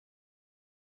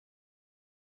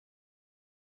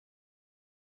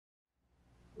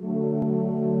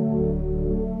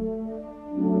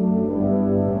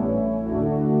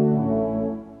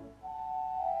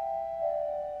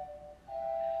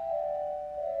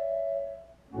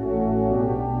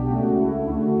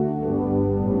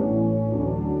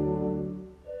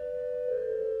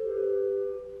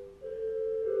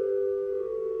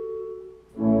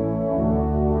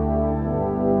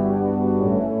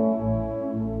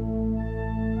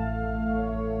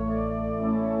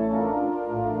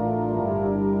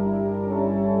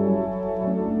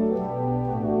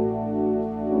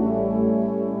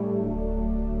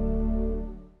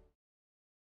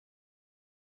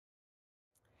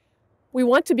We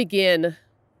want to begin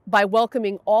by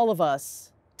welcoming all of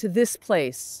us to this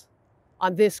place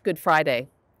on this Good Friday.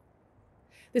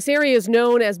 This area is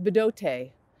known as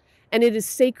Bedote, and it is a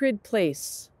sacred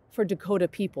place for Dakota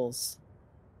peoples.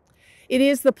 It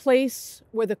is the place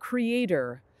where the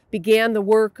Creator began the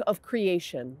work of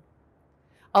creation,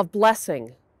 of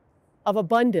blessing, of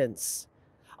abundance,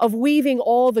 of weaving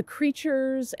all the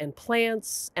creatures and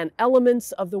plants and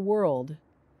elements of the world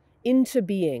into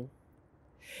being.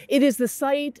 It is the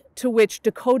site to which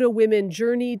Dakota women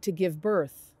journeyed to give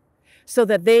birth, so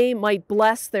that they might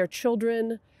bless their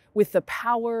children with the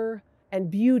power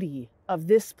and beauty of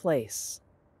this place.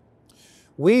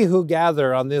 We who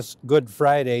gather on this Good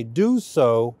Friday do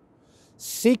so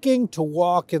seeking to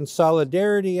walk in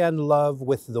solidarity and love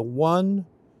with the one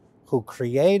who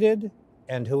created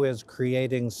and who is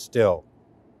creating still.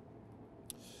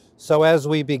 So as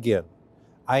we begin,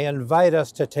 I invite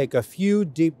us to take a few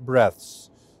deep breaths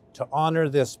to honor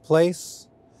this place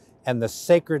and the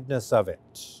sacredness of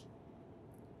it.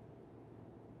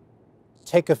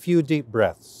 Take a few deep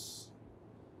breaths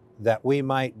that we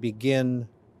might begin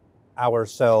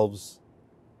ourselves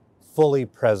fully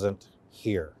present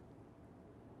here.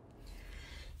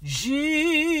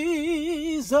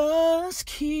 Jesus,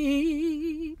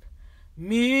 keep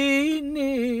me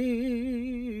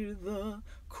near the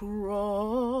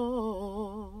cross.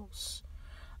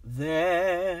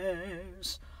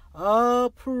 There's a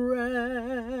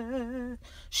precious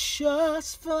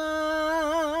fountain,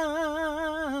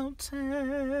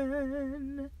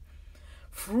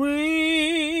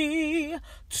 free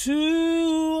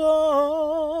to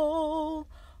all,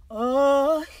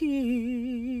 a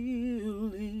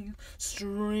healing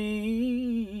stream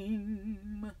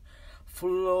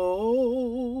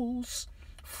flows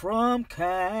from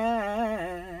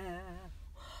Calvary's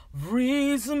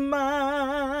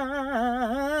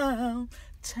mountain.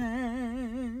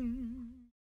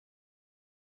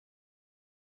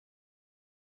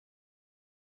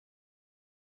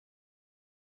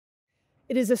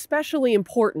 It is especially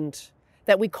important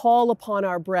that we call upon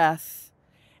our breath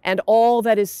and all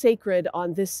that is sacred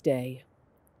on this day.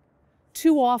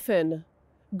 Too often,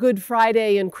 Good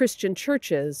Friday in Christian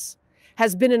churches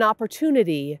has been an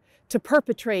opportunity to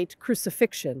perpetrate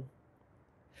crucifixion.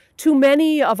 Too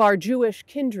many of our Jewish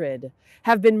kindred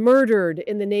have been murdered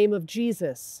in the name of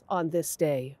Jesus on this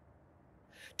day.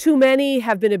 Too many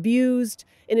have been abused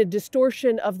in a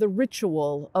distortion of the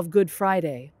ritual of Good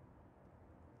Friday.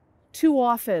 Too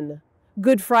often,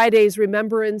 Good Friday's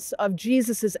remembrance of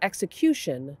Jesus'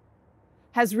 execution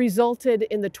has resulted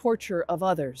in the torture of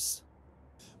others.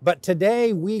 But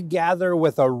today we gather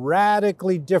with a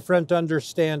radically different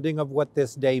understanding of what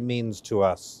this day means to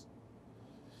us.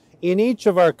 In each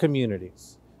of our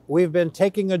communities, we've been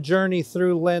taking a journey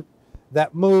through Lent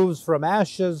that moves from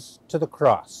ashes to the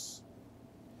cross.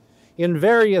 In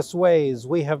various ways,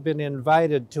 we have been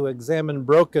invited to examine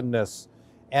brokenness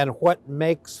and what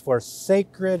makes for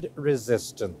sacred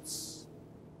resistance.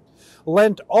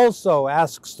 Lent also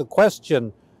asks the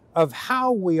question of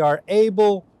how we are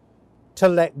able to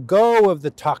let go of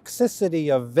the toxicity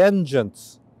of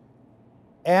vengeance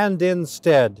and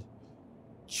instead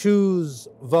choose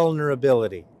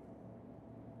vulnerability.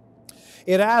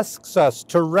 It asks us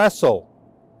to wrestle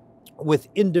with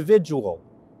individual,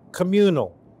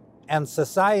 communal, and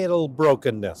societal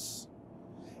brokenness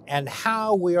and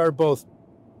how we are both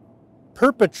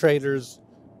perpetrators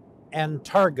and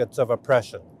targets of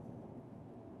oppression,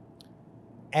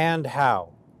 and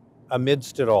how,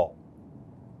 amidst it all,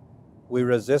 we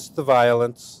resist the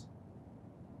violence,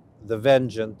 the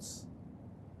vengeance,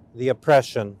 the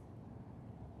oppression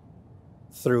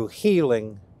through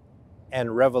healing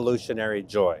and revolutionary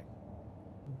joy.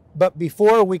 But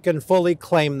before we can fully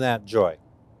claim that joy,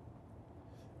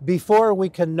 before we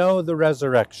can know the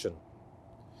resurrection,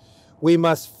 we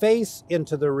must face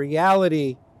into the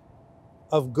reality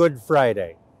of Good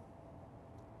Friday.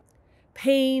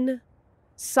 Pain,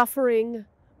 suffering,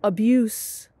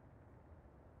 abuse.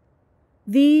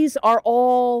 These are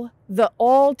all the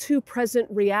all too present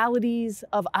realities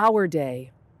of our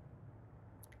day.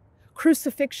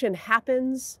 Crucifixion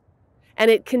happens,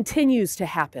 and it continues to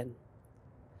happen.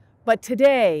 But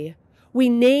today, we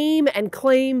name and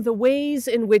claim the ways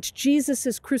in which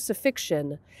Jesus'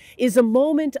 crucifixion is a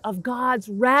moment of God's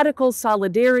radical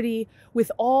solidarity with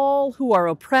all who are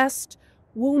oppressed,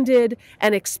 wounded,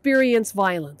 and experience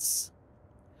violence.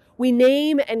 We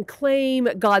name and claim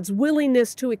God's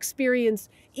willingness to experience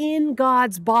in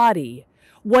God's body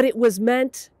what it was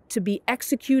meant to be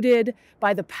executed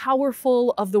by the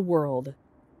powerful of the world.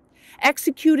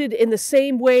 Executed in the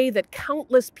same way that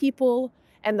countless people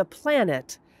and the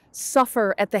planet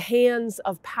suffer at the hands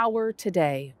of power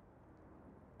today.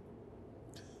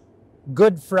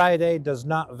 Good Friday does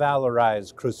not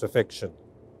valorize crucifixion,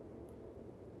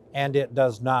 and it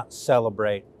does not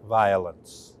celebrate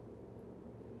violence.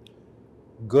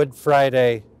 Good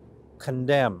Friday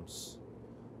condemns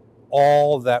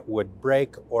all that would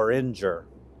break or injure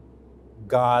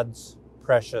God's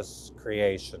precious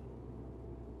creation.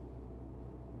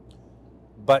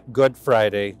 But Good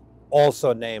Friday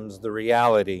also names the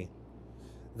reality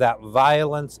that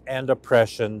violence and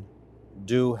oppression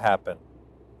do happen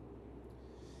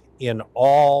in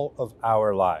all of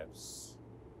our lives.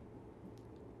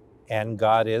 And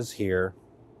God is here,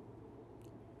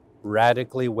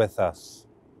 radically with us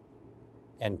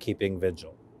and keeping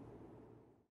vigil.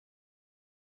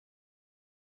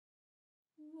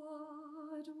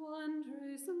 What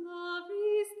wondrous love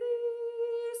is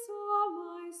this, O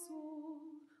my soul,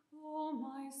 O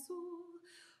my soul?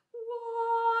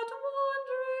 What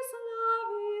wondrous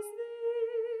love is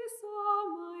this, O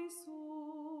my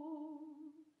soul?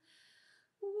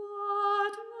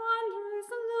 What wondrous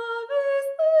love is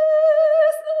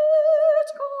this that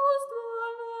caused the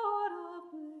Lord of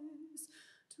bliss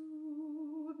to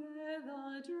bear the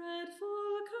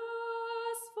dreadful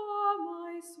curse for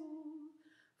my soul,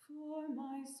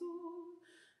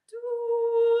 to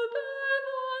bear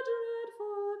the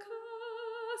dreadful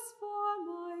curse for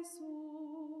my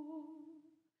soul.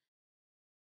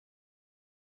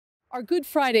 Our Good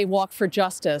Friday Walk for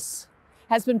Justice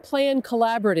has been planned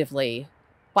collaboratively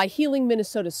by Healing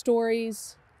Minnesota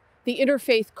Stories, the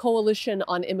Interfaith Coalition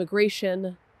on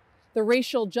Immigration, the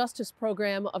Racial Justice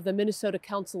Program of the Minnesota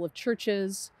Council of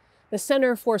Churches, the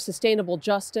Center for Sustainable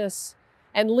Justice,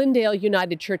 and Lyndale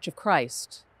United Church of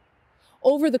Christ.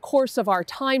 Over the course of our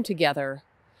time together,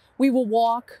 we will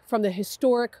walk from the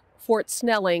historic Fort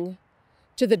Snelling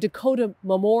to the Dakota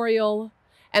Memorial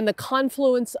and the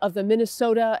confluence of the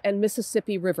Minnesota and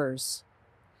Mississippi rivers,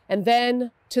 and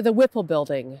then to the Whipple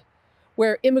Building,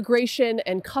 where Immigration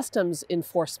and Customs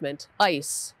Enforcement,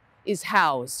 ICE, is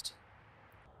housed.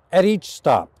 At each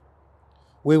stop,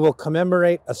 we will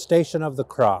commemorate a station of the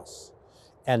cross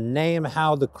and name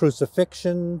how the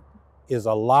crucifixion is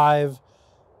alive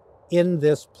in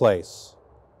this place,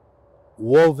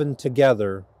 woven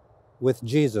together with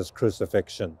Jesus'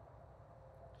 crucifixion.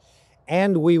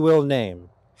 And we will name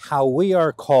how we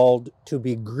are called to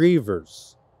be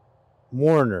grievers,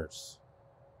 mourners,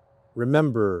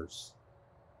 rememberers,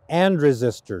 and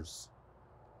resistors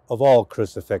of all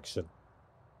crucifixion.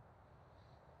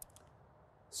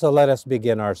 So let us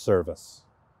begin our service.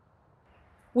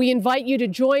 We invite you to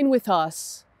join with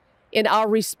us in our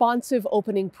responsive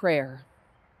opening prayer.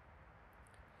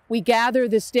 We gather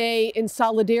this day in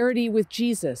solidarity with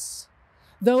Jesus,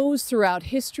 those throughout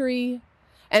history,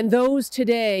 and those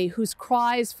today whose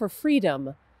cries for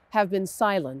freedom have been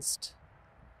silenced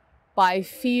by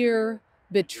fear,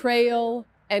 betrayal,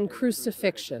 and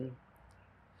crucifixion.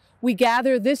 We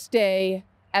gather this day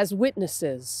as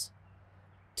witnesses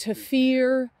to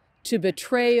fear, to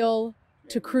betrayal,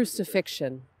 to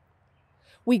crucifixion.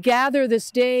 We gather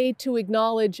this day to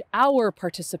acknowledge our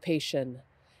participation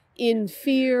in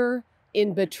fear,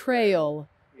 in betrayal,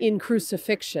 in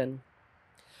crucifixion.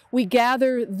 We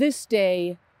gather this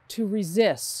day to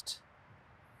resist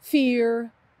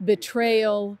fear,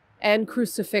 betrayal, and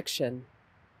crucifixion.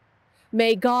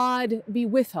 May God be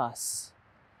with us.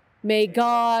 May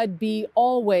God be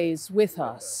always with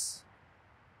us.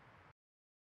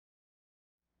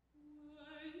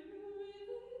 Were you there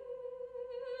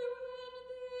when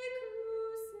they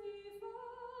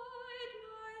crucified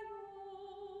my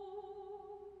Lord?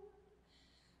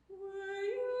 Were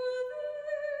you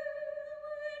there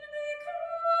when they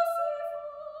crucified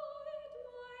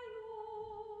my Lord?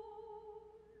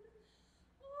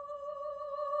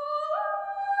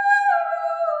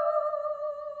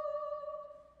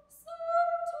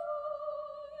 Sometimes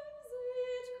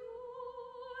it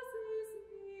causes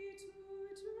me to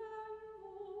tremble,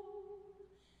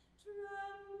 tremble.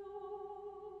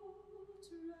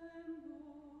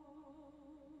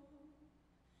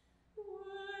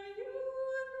 Were you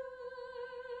there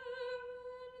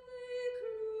when they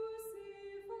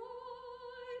crucified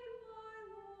my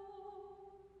Lord?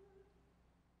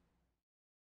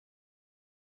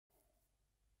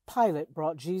 Pilate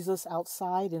brought Jesus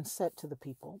outside and said to the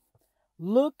people,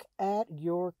 "Look at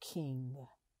your king."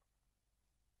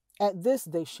 At this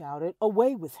they shouted,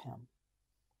 "Away with him!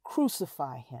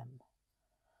 Crucify him!"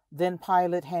 Then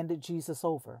Pilate handed Jesus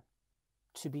over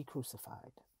to be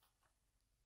crucified.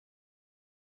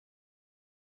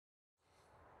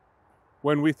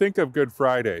 When we think of Good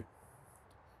Friday,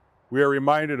 we are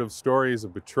reminded of stories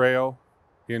of betrayal,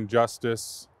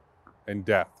 injustice, and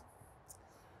death.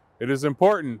 It is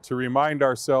important to remind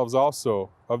ourselves also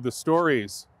of the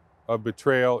stories of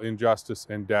betrayal, injustice,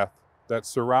 and death that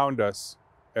surround us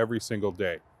every single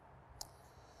day.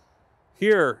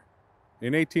 Here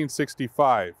in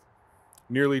 1865,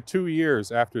 nearly 2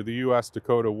 years after the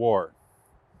U.S.-Dakota War,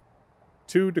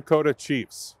 2 Dakota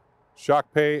chiefs,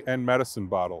 Shakpe and Medicine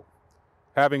Bottle,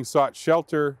 having sought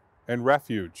shelter and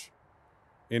refuge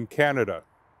in Canada,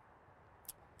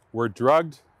 were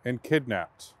drugged and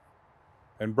kidnapped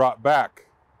and brought back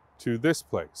to this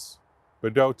place,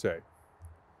 Bedote.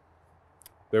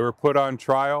 They were put on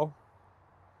trial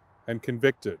and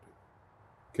convicted,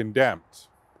 condemned.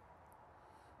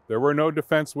 There were no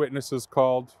defense witnesses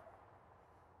called.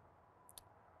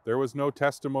 There was no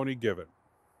testimony given.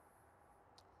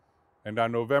 And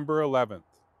on November 11th,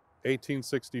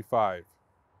 1865,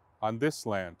 on this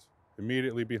land,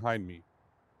 immediately behind me,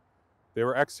 they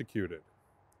were executed,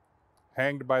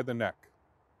 hanged by the neck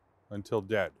until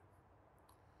dead.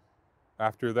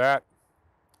 After that,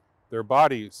 their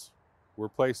bodies were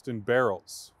placed in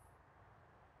barrels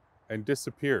and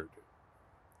disappeared.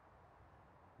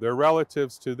 Their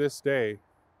relatives to this day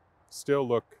still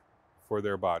look for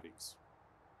their bodies.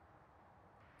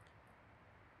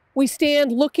 We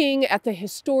stand looking at the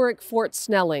historic Fort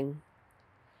Snelling,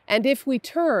 and if we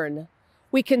turn,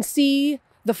 we can see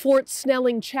the Fort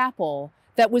Snelling Chapel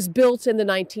that was built in the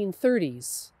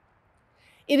 1930s.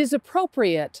 It is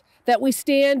appropriate that we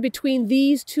stand between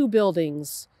these two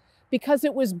buildings because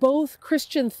it was both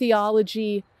Christian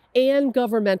theology and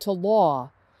governmental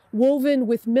law, woven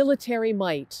with military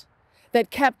might, that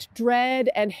kept Dred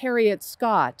and Harriet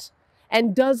Scott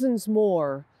and dozens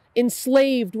more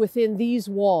enslaved within these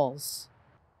walls.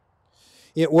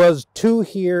 It was to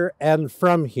here and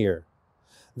from here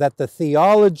that the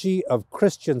theology of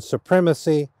Christian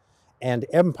supremacy and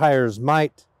empire's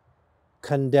might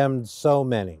condemned so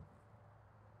many.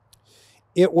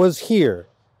 It was here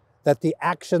that the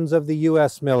actions of the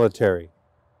U.S. military,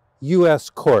 U.S.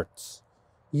 courts,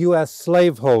 U.S.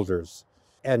 slaveholders,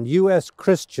 and U.S.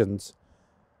 Christians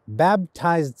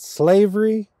baptized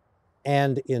slavery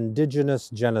and indigenous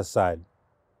genocide.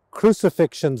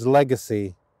 Crucifixion's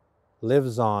legacy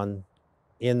lives on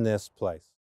in this place.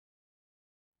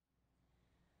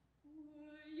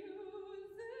 Were you there when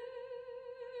they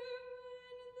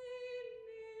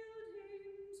nailed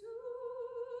him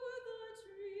to the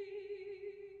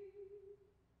tree?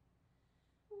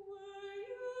 Were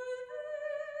you there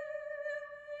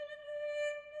when they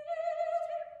nailed him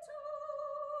to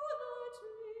the tree? Sometimes it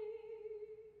causes me to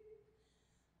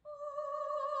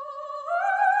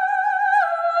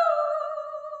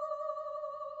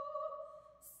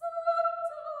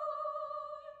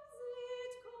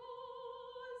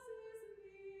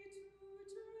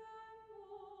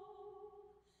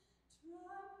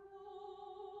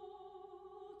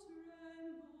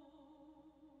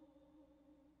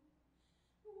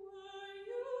Were you there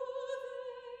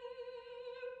when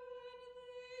they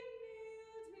nailed him to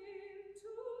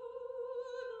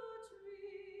the tree?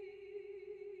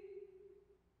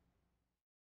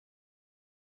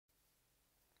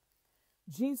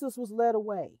 Jesus was led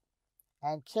away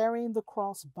and carrying the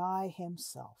cross by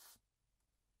himself.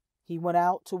 He went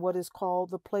out to what is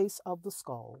called the place of the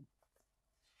skull,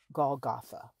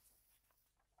 Golgotha.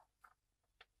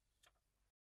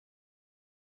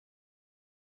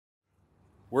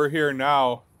 We're here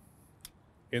now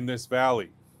in this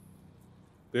valley,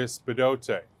 this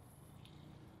Bedote,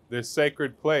 this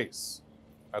sacred place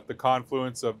at the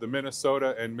confluence of the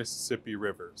Minnesota and Mississippi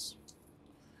rivers.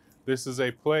 This is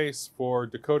a place for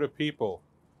Dakota people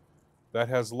that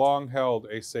has long held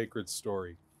a sacred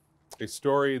story, a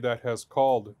story that has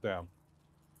called them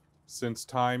since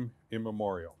time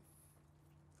immemorial.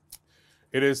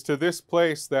 It is to this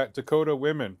place that Dakota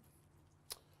women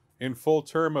in full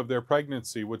term of their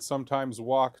pregnancy would sometimes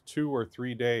walk 2 or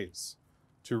 3 days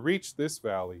to reach this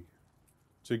valley,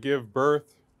 to give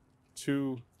birth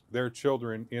to their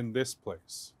children in this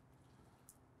place,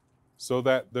 so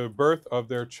that the birth of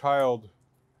their child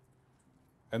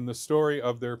and the story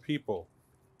of their people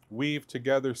weave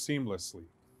together seamlessly.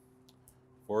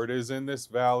 For it is in this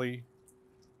valley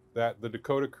that the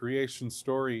Dakota creation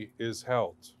story is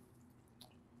held,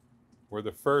 where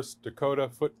the first Dakota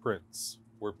footprints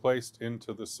were placed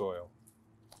into the soil.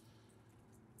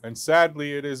 And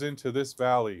sadly, it is into this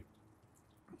valley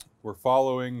where,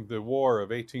 following the War of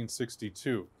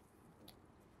 1862,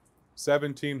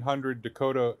 1,700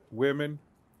 Dakota women,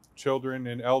 children,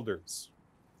 and elders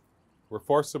were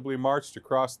forcibly marched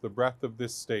across the breadth of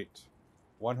this state,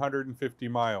 150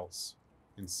 miles,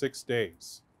 in 6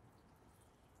 days,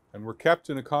 and were kept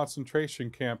in a concentration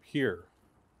camp here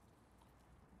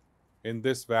in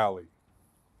this valley.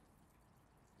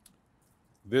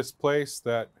 This place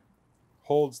that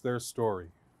holds their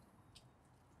story.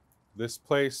 This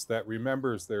place that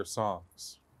remembers their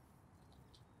songs.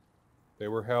 They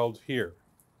were held here,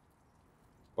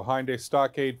 behind a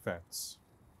stockade fence.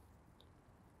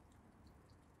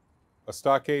 A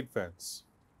stockade fence.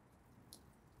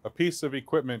 A piece of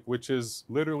equipment which is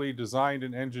literally designed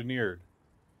and engineered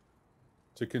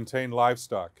to contain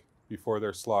livestock before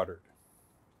they're slaughtered.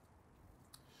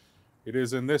 It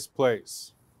is in this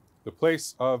place, the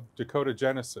place of Dakota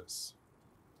Genesis,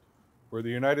 where the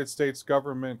United States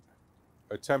government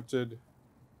attempted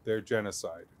their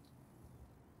genocide.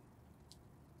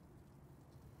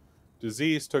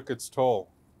 Disease took its toll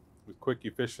with quick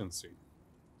efficiency.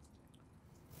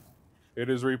 It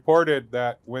is reported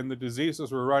that when the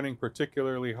diseases were running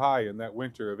particularly high in that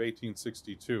winter of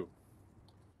 1862,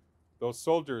 those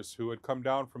soldiers who had come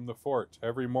down from the fort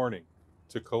every morning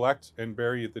to collect and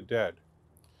bury the dead,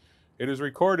 it is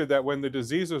recorded that when the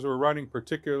diseases were running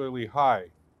particularly high,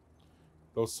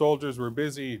 those soldiers were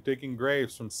busy digging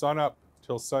graves from sunup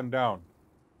till sundown,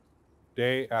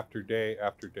 day after day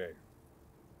after day.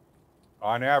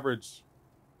 On average,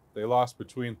 they lost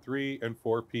between 3 and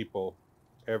 4 people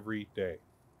every day.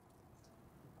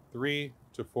 3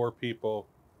 to 4 people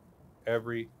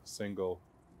every single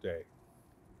day.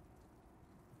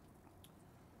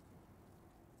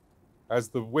 As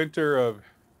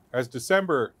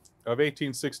December of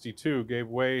 1862 gave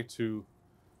way to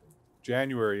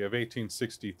January of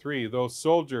 1863, those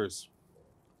soldiers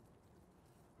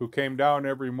who came down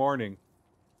every morning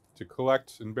to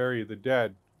collect and bury the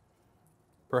dead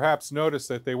perhaps noticed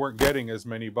that they weren't getting as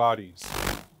many bodies.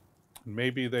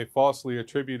 Maybe they falsely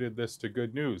attributed this to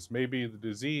good news. Maybe the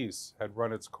disease had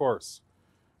run its course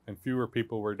and fewer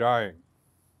people were dying.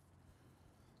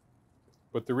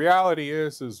 But the reality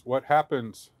is what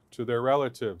happened to their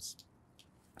relatives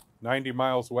 90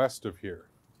 miles west of here.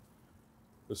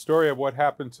 The story of what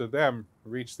happened to them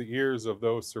reached the ears of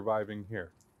those surviving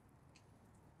here.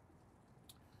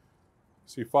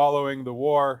 See, following the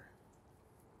war,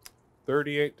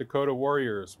 38 Dakota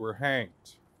warriors were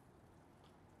hanged.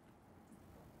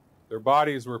 Their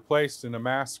bodies were placed in a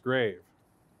mass grave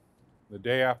the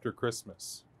day after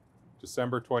Christmas,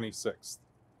 December 26th.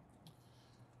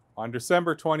 On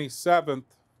December 27th,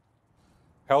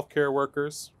 healthcare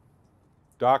workers,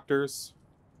 doctors,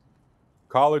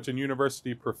 college and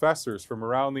university professors from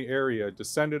around the area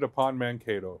descended upon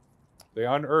Mankato. They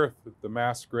unearthed the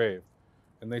mass grave,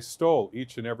 and they stole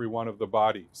each and every one of the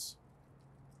bodies.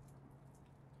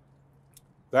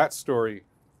 That story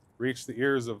reached the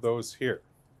ears of those here.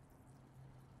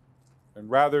 And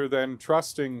rather than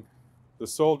trusting the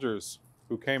soldiers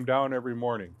who came down every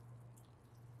morning,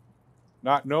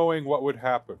 not knowing what would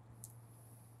happen,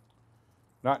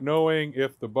 not knowing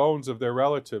if the bones of their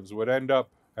relatives would end up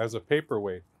as a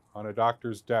paperweight on a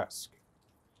doctor's desk,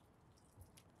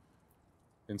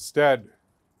 instead,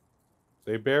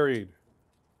 they buried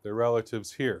their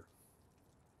relatives here,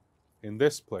 in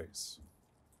this place,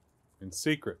 in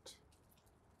secret,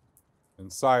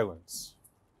 in silence,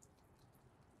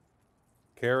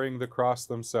 carrying the cross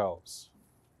themselves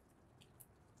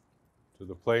to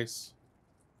the place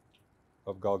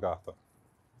of Golgotha.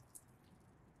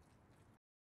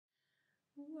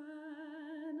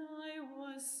 When I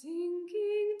was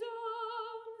sinking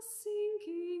down,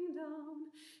 sinking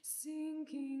down,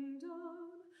 sinking down.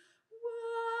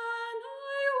 When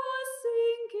I was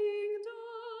sinking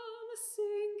down,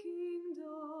 sinking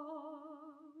down.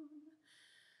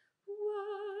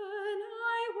 When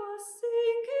I was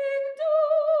sinking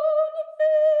down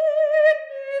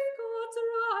beneath God's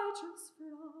righteous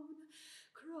frown,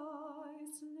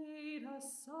 Christ laid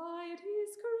aside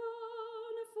his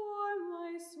crown for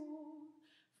my soul,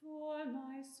 for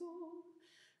my soul.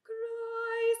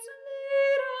 Christ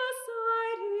laid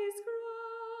aside his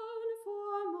crown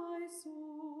for my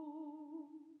soul.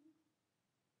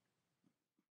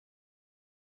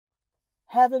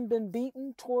 Having been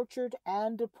beaten, tortured,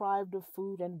 and deprived of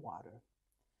food and water,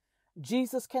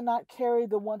 Jesus cannot carry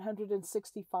the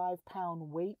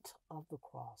 165-pound weight of the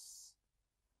cross.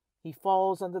 He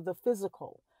falls under the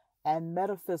physical and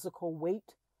metaphysical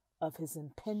weight of his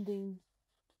impending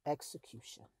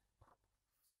execution.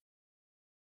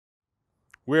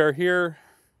 We are here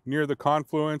near the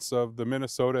confluence of the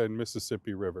Minnesota and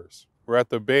Mississippi rivers. We're at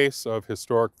the base of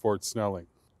historic Fort Snelling.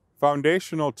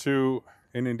 Foundational to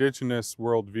an indigenous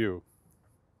worldview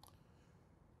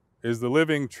is the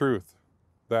living truth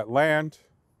that land,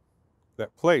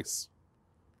 that place,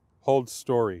 holds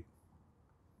story,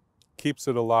 keeps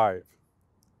it alive,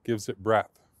 gives it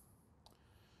breath.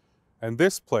 And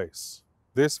this place,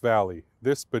 this valley,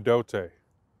 this Bedote,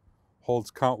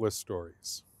 holds countless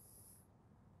stories.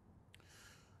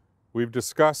 We've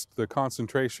discussed the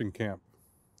concentration camp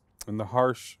and the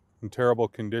harsh and terrible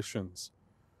conditions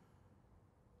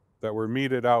that were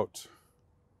meted out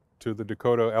to the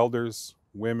Dakota elders,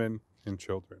 women, and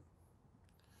children.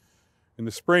 In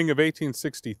the spring of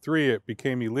 1863, it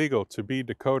became illegal to be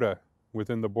Dakota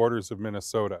within the borders of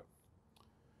Minnesota.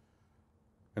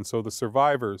 And so the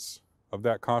survivors of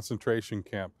that concentration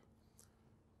camp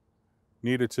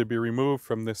needed to be removed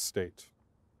from this state.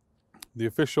 The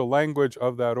official language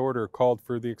of that order called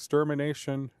for the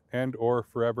extermination and or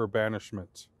forever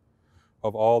banishment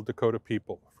of all Dakota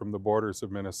people from the borders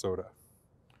of Minnesota.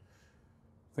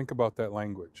 Think about that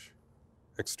language.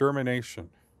 Extermination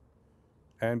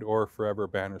and or forever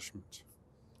banishment.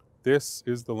 This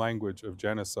is the language of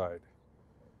genocide.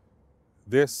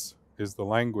 This is the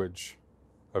language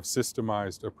of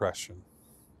systemized oppression.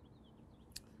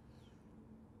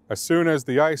 As soon as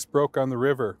the ice broke on the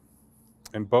river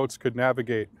and boats could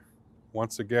navigate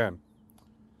once again,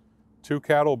 2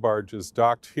 cattle barges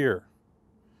docked here,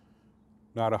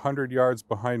 not 100 yards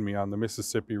behind me on the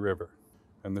Mississippi River.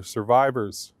 And the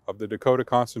survivors of the Dakota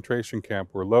concentration camp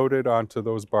were loaded onto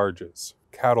those barges,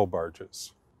 cattle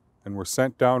barges, and were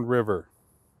sent downriver,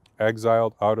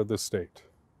 exiled out of the state.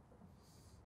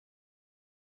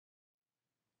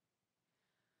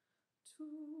 To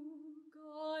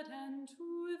God and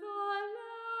to the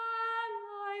Lamb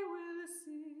I will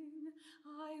sing,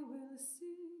 I will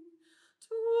sing.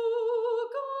 To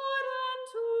God and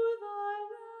to the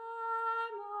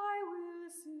Lamb I will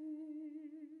sing.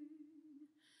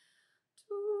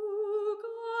 To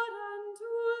God and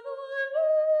to the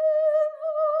Lamb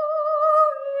who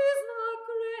is the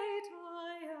great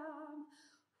I am,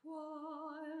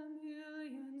 while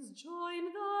millions join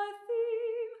the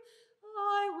theme,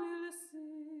 I will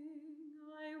sing,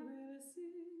 I will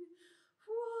sing.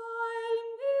 While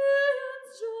millions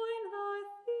join the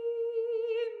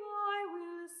theme, I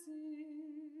will sing.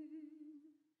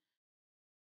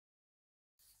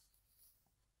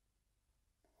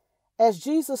 As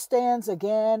Jesus stands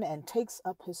again and takes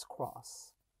up his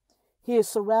cross, he is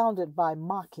surrounded by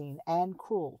mocking and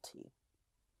cruelty.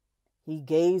 He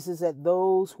gazes at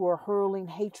those who are hurling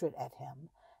hatred at him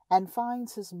and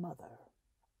finds his mother.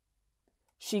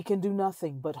 She can do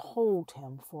nothing but hold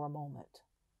him for a moment.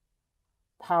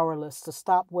 Powerless to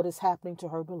stop what is happening to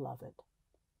her beloved,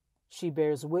 she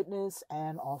bears witness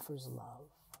and offers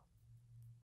love.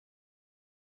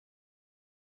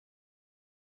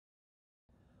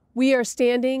 We are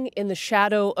standing in the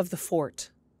shadow of the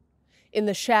fort, in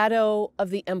the shadow of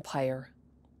the empire.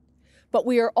 But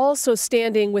we are also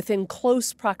standing within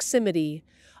close proximity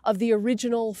of the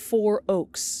original 4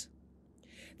 oaks.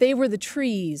 They were the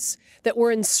trees that were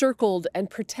encircled and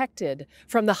protected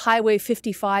from the Highway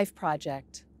 55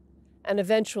 project and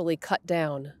eventually cut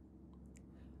down.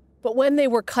 But when they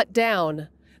were cut down,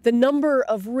 the number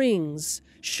of rings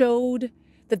showed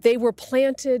that they were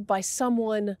planted by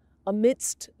someone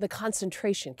amidst the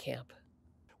concentration camp.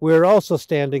 We are also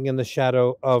standing in the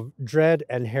shadow of Dred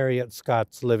and Harriet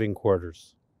Scott's living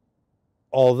quarters.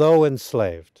 Although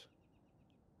enslaved,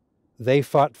 they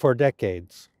fought for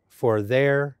decades for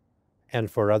their and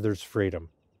for others' freedom.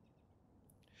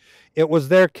 It was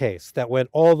their case that went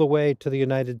all the way to the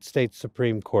United States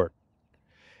Supreme Court,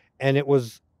 and it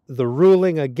was the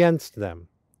ruling against them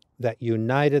that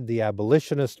united the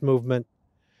abolitionist movement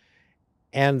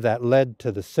and that led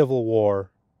to the Civil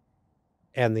War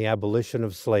and the abolition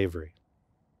of slavery.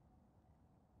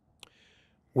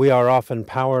 We are often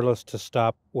powerless to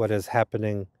stop what is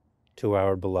happening to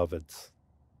our beloveds.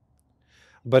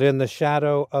 But in the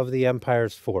shadow of the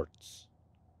empire's forts,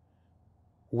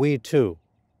 we too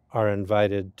are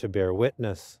invited to bear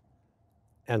witness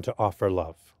and to offer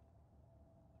love.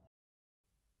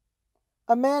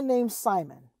 A man named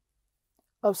Simon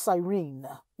of Cyrene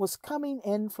was coming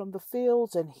in from the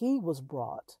fields, and he was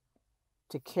brought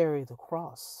to carry the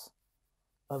cross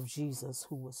of Jesus,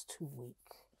 who was too weak.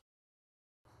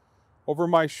 Over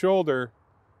my shoulder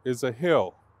is a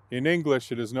hill. In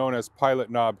English, it is known as Pilot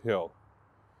Knob Hill.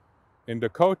 In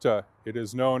Dakota, it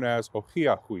is known as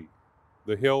Ohiahui,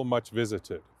 the hill much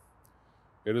visited.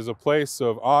 It is a place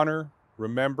of honor,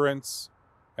 remembrance,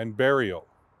 and burial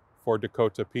for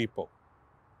Dakota people.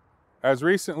 As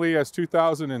recently as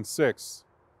 2006,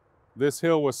 this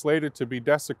hill was slated to be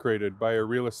desecrated by a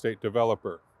real estate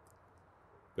developer.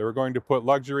 They were going to put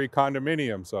luxury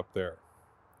condominiums up there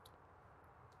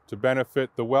to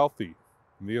benefit the wealthy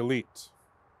and the elite.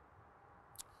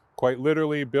 Quite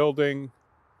literally building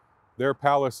their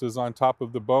palaces on top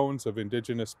of the bones of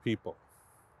indigenous people.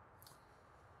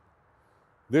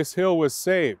 This hill was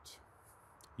saved,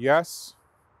 yes,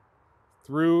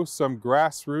 through some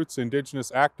grassroots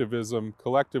indigenous activism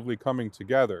collectively coming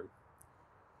together.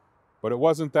 But it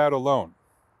wasn't that alone.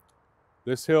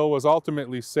 This hill was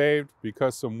ultimately saved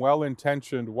because some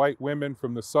well-intentioned white women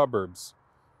from the suburbs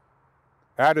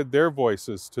added their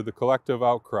voices to the collective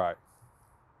outcry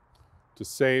to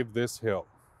save this hill.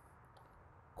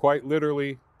 Quite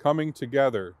literally coming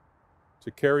together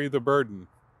to carry the burden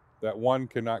that one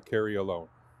cannot carry alone.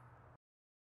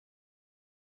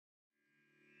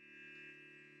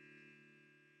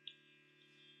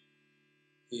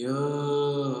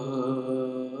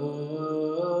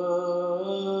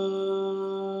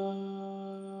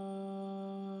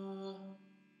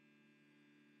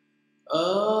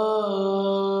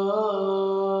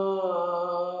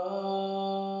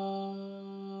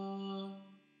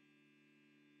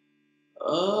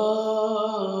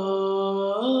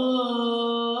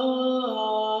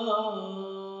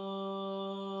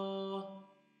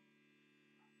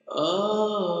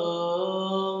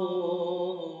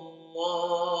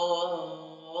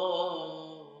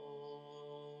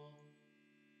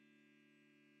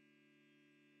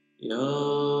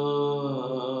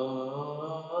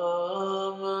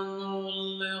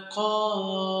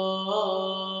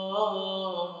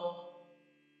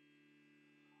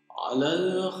 على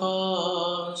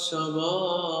الخشبة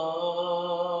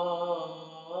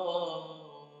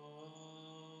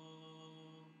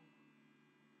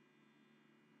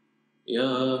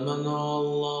يا من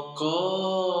علق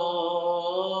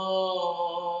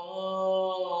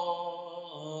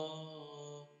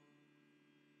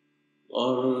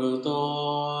الأرض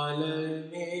على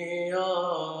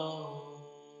المياه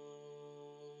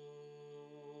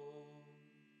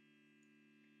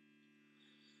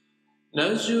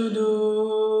نسجد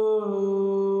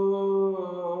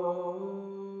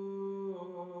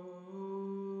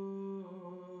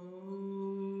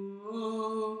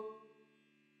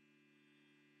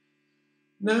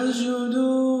نسجد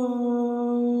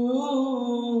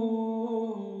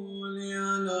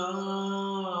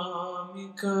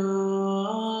لأنعامك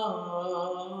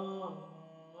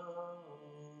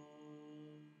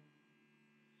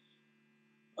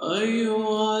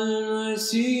أيها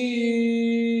المسيح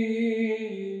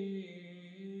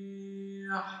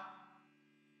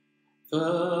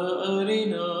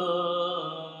فأرنا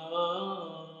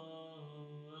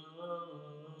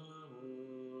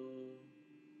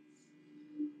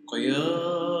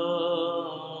قيامتي.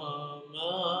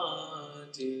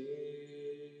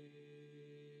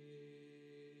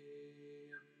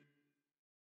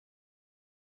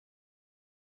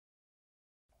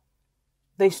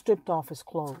 They stripped off his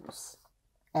clothes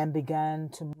and began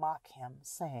to mock him,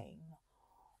 saying,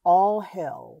 "All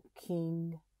hail,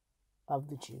 King of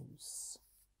the Jews."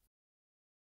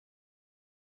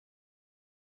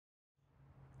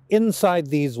 Inside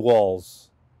these walls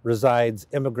resides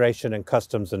Immigration and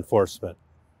Customs Enforcement.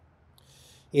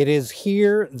 It is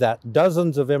here that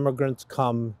dozens of immigrants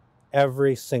come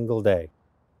every single day.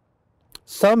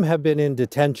 Some have been in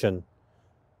detention,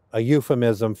 a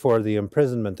euphemism for the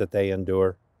imprisonment that they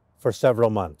endure, for several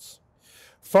months.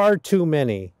 Far too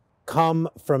many come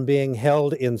from being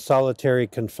held in solitary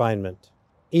confinement,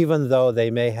 even though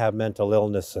they may have mental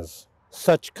illnesses.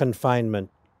 Such confinement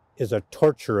is a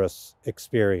torturous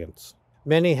experience.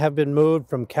 Many have been moved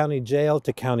from county jail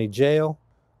to county jail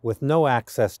with no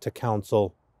access to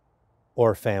counsel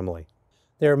or family.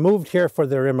 They are moved here for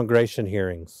their immigration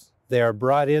hearings. They are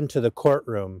brought into the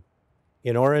courtroom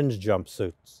in orange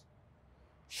jumpsuits,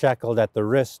 shackled at the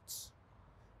wrists,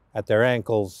 at their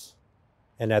ankles,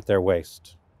 and at their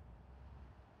waist.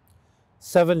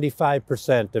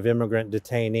 75% of immigrant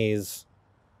detainees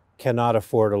cannot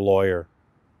afford a lawyer.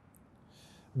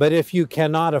 But if you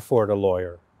cannot afford a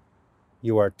lawyer,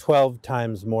 you are 12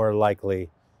 times more likely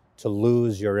to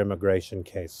lose your immigration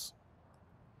case.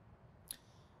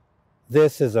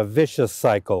 This is a vicious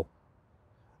cycle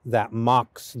that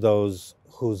mocks those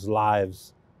whose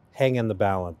lives hang in the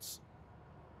balance.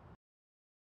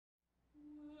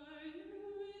 Were you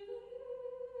there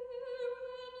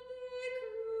when they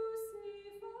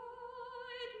crucified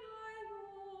my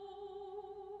Lord?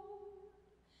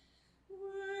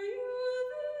 Were you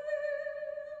there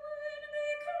when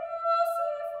they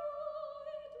crucified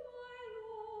my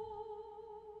Lord?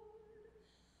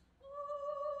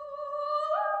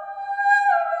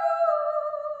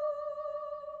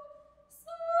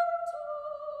 Sometimes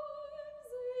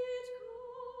it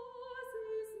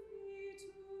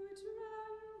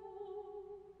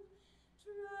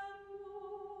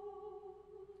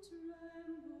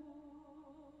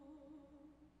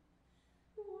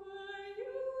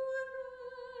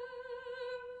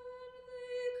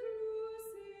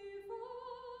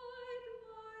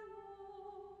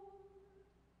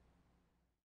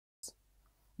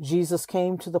Jesus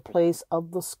came to the place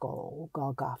of the skull,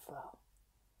 Golgotha.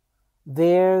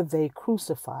 There they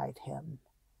crucified him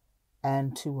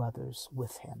and 2 others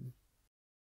with him.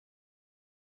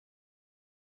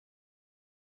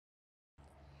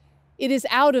 It is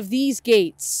out of these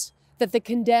gates that the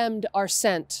condemned are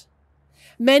sent.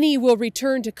 Many will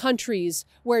return to countries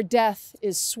where death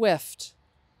is swift.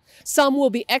 Some will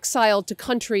be exiled to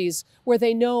countries where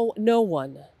they know no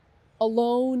one,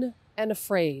 alone and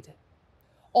afraid.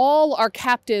 All are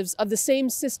captives of the same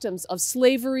systems of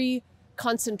slavery,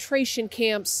 concentration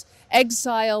camps,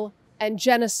 exile, and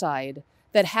genocide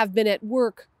that have been at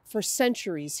work for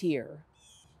centuries here.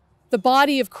 The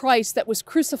body of Christ that was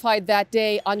crucified that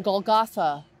day on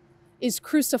Golgotha is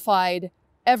crucified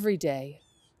every day.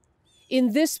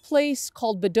 In this place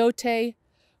called Bedote,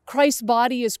 Christ's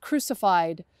body is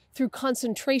crucified through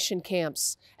concentration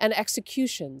camps and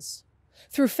executions,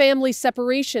 through family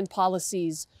separation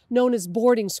policies known as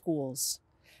boarding schools,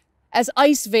 as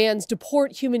ICE vans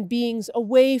deport human beings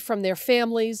away from their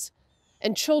families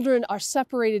and children are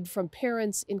separated from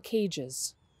parents in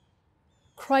cages.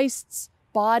 Christ's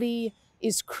body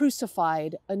is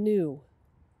crucified anew.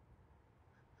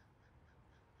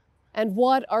 And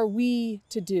what are we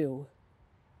to do?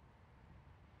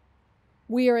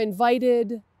 We are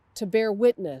invited to bear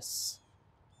witness,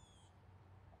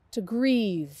 to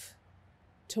grieve,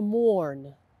 to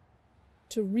mourn,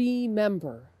 to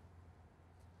remember.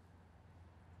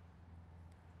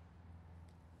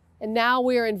 And now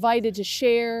we are invited to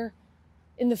share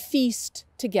in the feast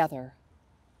together.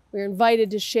 We are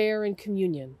invited to share in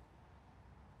communion.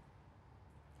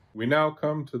 We now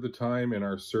come to the time in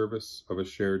our service of a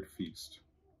shared feast,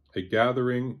 a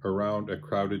gathering around a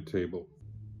crowded table.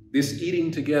 This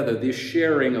eating together, this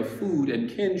sharing of food and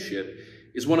kinship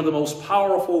is one of the most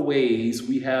powerful ways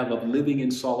we have of living in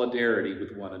solidarity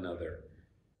with one another.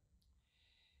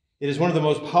 It is one of the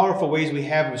most powerful ways we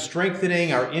have of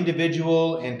strengthening our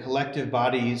individual and collective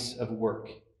bodies of work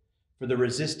for the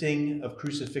resisting of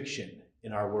crucifixion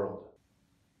in our world.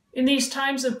 In these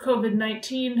times of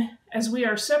COVID-19, as we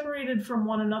are separated from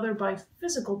one another by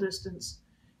physical distance,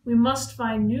 we must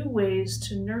find new ways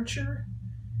to nurture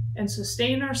and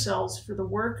sustain ourselves for the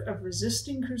work of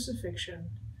resisting crucifixion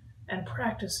and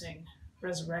practicing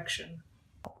resurrection.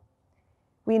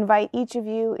 We invite each of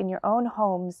you in your own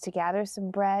homes to gather some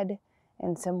bread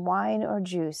and some wine or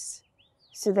juice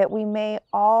so that we may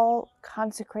all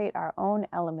consecrate our own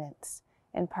elements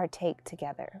and partake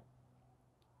together.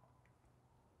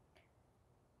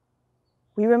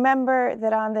 We remember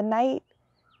that on the night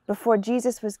before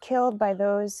Jesus was killed by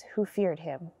those who feared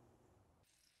him,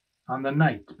 on the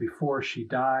night before she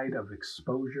died of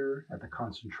exposure at the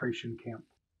concentration camp,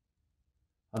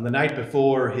 on the night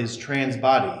before his trans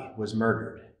body was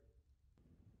murdered,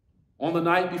 on the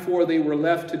night before they were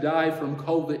left to die from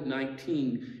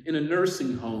COVID-19 in a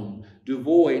nursing home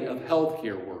devoid of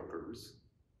healthcare workers,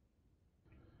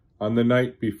 On the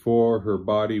night before her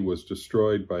body was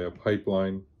destroyed by a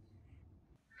pipeline,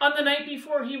 On the night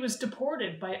before he was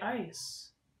deported by ICE,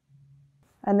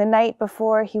 on the night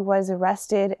before he was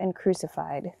arrested and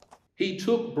crucified, he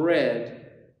took bread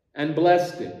and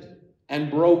blessed it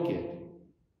and broke it.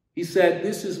 He said,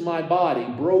 "This is my body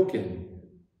broken,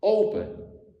 open,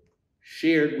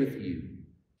 shared with you."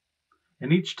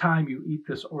 And each time you eat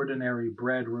this ordinary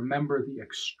bread, remember the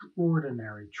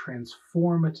extraordinary,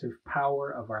 transformative power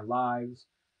of our lives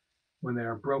when they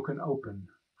are broken open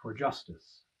for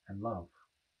justice and love.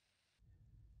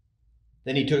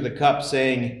 Then he took the cup,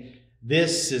 saying,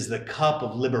 "This is the cup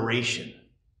of liberation.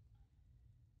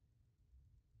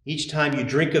 Each time you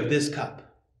drink of this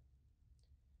cup,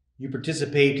 you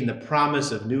participate in the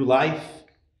promise of new life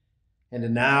and are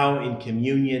now in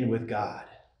communion with God."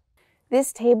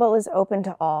 This table is open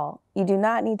to all. You do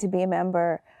not need to be a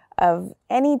member of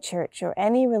any church or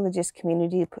any religious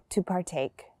community to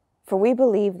partake, for we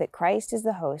believe that Christ is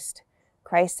the host,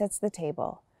 Christ sets the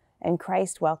table, and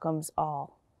Christ welcomes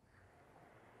all.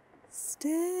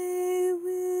 Stay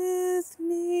with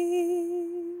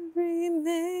me,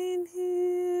 remain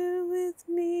here with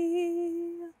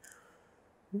me,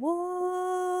 watch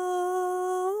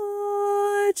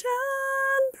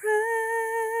and pray,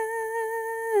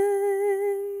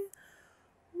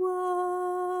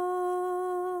 watch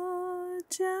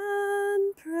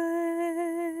and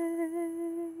pray.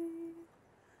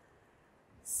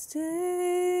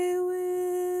 Stay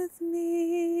with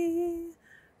me,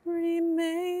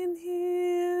 remain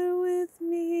here with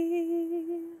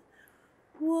me,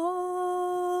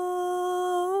 watch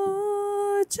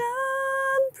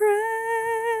and pray,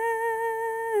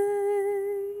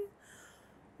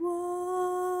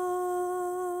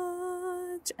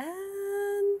 watch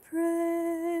and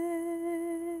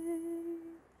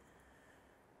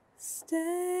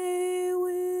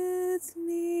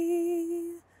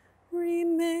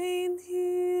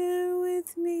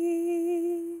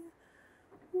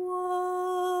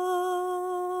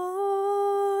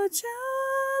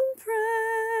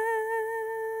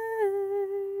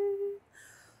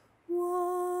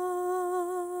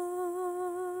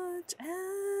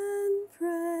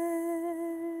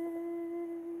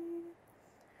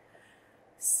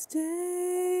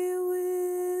Stay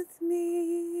with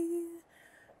me,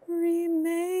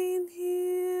 remain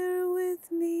here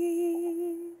with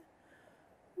me.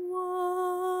 Watch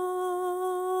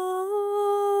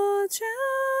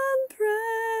and pray.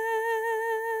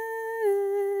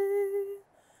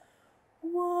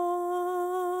 Watch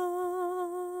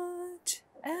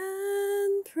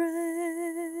and pray.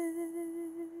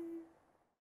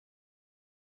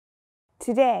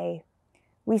 Today,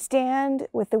 we stand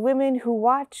with the women who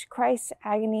watch Christ's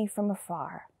agony from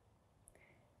afar.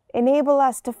 Enable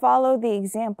us to follow the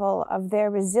example of their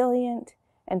resilient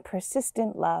and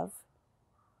persistent love.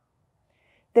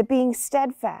 That being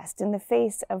steadfast in the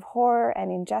face of horror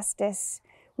and injustice,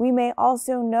 we may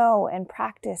also know and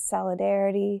practice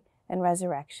solidarity and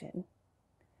resurrection.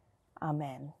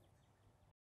 Amen.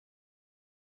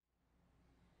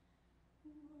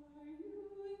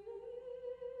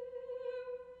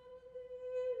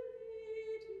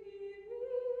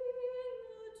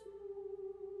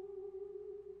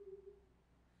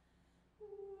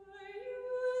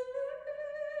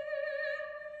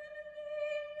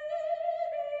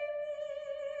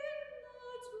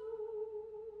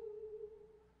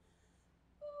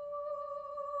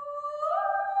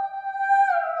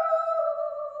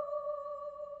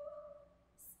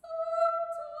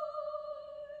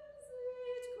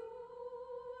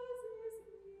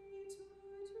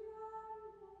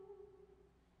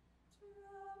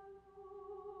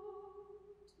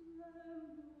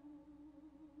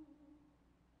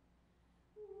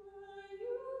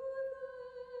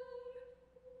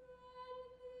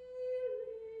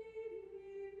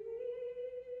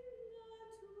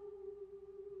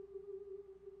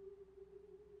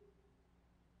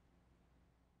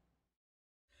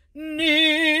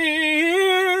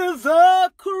 Near the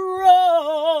cross,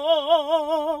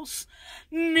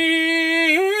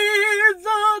 near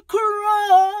the cross,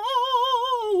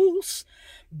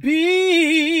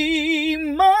 be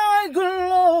my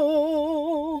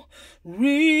glory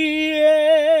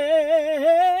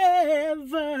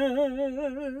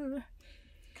ever,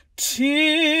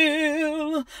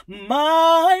 till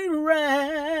my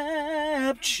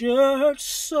raptured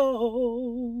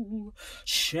soul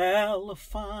shall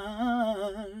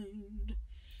find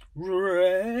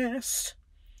rest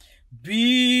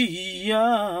beyond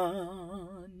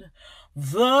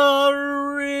the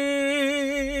river.